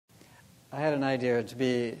I had an idea to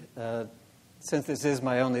be, since this is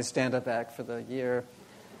my only stand-up act for the year,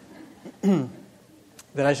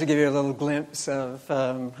 that I should give you a little glimpse of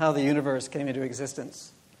how the universe came into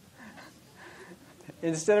existence.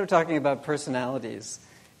 Instead of talking about personalities,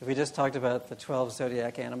 if we just talked about the 12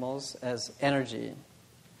 zodiac animals as energy,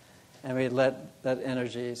 and we let that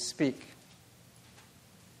energy speak,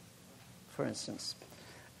 for instance,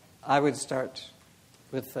 I would start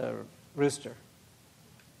with the rooster,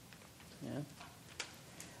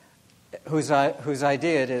 whose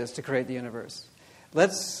idea it is to create the universe.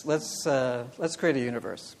 Let's create a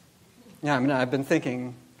universe. Yeah, I mean, I've been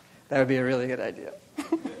thinking that would be a really good idea.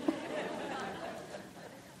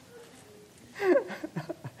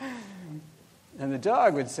 And the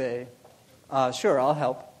dog would say, sure, I'll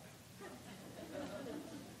help.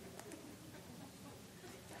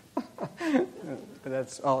 But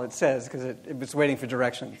that's all it says, because it was waiting for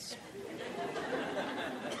directions.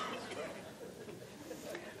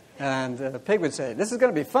 And the pig would say, this is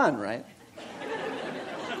going to be fun, right?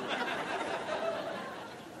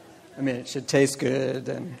 I mean, it should taste good,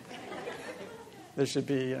 and there should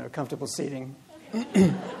be, comfortable seating.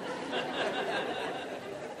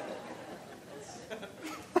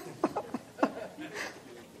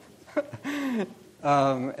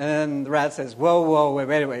 And the rat says, whoa,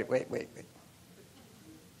 wait.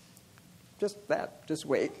 Just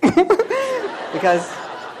wait.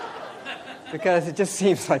 Because it just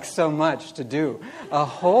seems like so much to do. A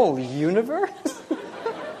whole universe?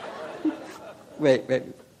 Wait,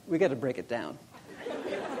 we got to break it down.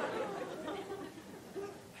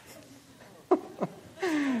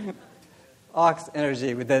 Ox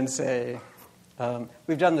energy would then say,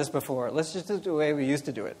 we've done this before. Let's just do it the way we used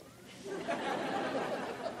to do it.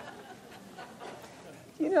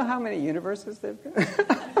 Do you know how many universes there have been?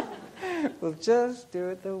 We'll just do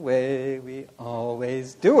it the way we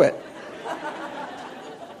always do it.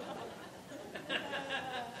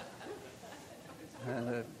 And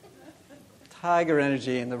the tiger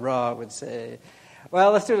energy and the raw would say,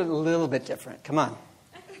 well, let's do it a little bit different. Come on.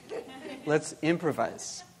 Let's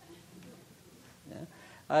improvise. Yeah?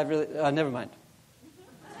 Never mind.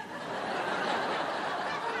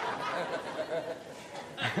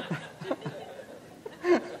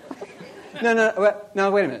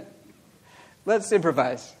 No, wait a minute. Let's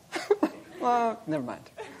improvise. Well, never mind.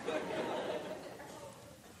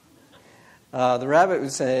 The rabbit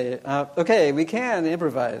would say, okay, we can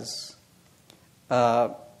improvise,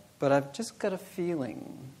 but I've just got a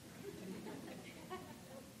feeling.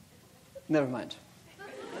 Never mind.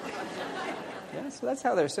 Yeah, so that's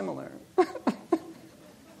how they're similar. But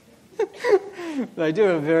I do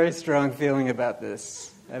have a very strong feeling about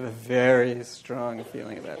this. I have a very strong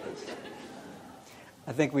feeling about this.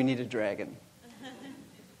 I think we need a dragon.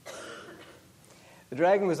 The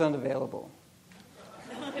dragon was unavailable.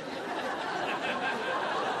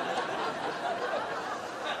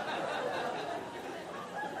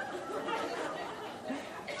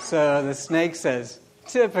 So the snake says,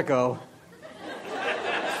 typical.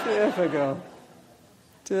 He's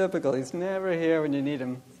never here when you need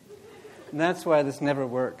him. And that's why this never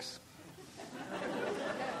works.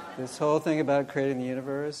 This whole thing about creating the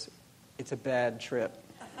universe, it's a bad trip.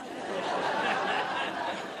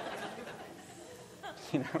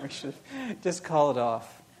 We should just call it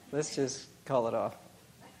off. Let's just call it off.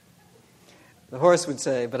 The horse would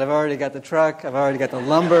say, but I've already got the truck, I've already got the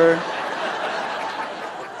lumber.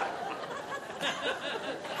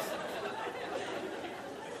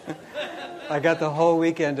 I got the whole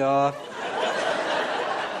weekend off.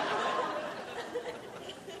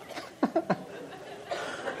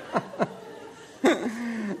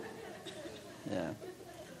 Yeah.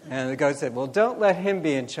 And the goat said, well, don't let him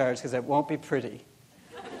be in charge because it won't be pretty.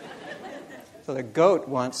 So the goat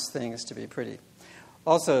wants things to be pretty.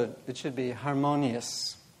 Also, it should be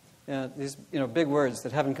harmonious. These big words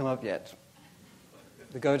that haven't come up yet.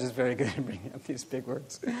 The goat is very good at bringing up these big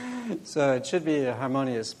words. So it should be a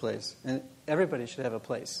harmonious place. And everybody should have a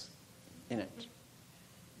place in it.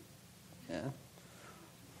 Yeah?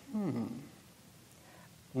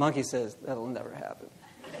 Monkey says, that'll never happen.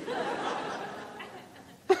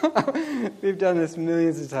 We've done this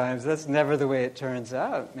millions of times. That's never the way it turns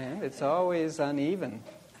out, man. It's always uneven.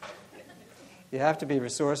 You have to be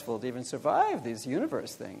resourceful to even survive these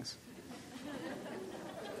universe things.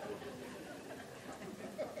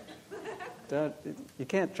 You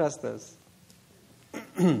can't trust those.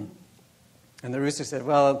 And the rooster said,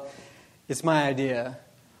 well, it's my idea,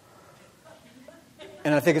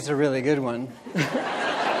 and I think it's a really good one.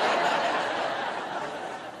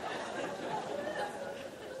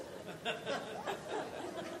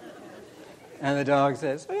 And the dog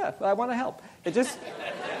says, "Oh yeah, I want to help." It just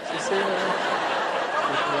you see,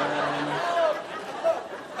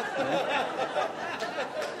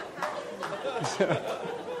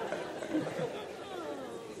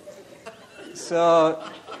 so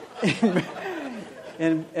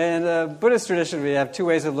in Buddhist tradition, we have two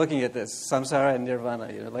ways of looking at this: samsara and nirvana.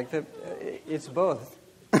 It's both.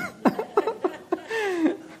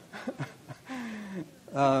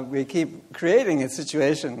 We keep creating a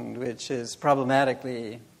situation which is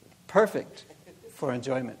problematically perfect for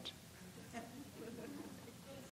enjoyment.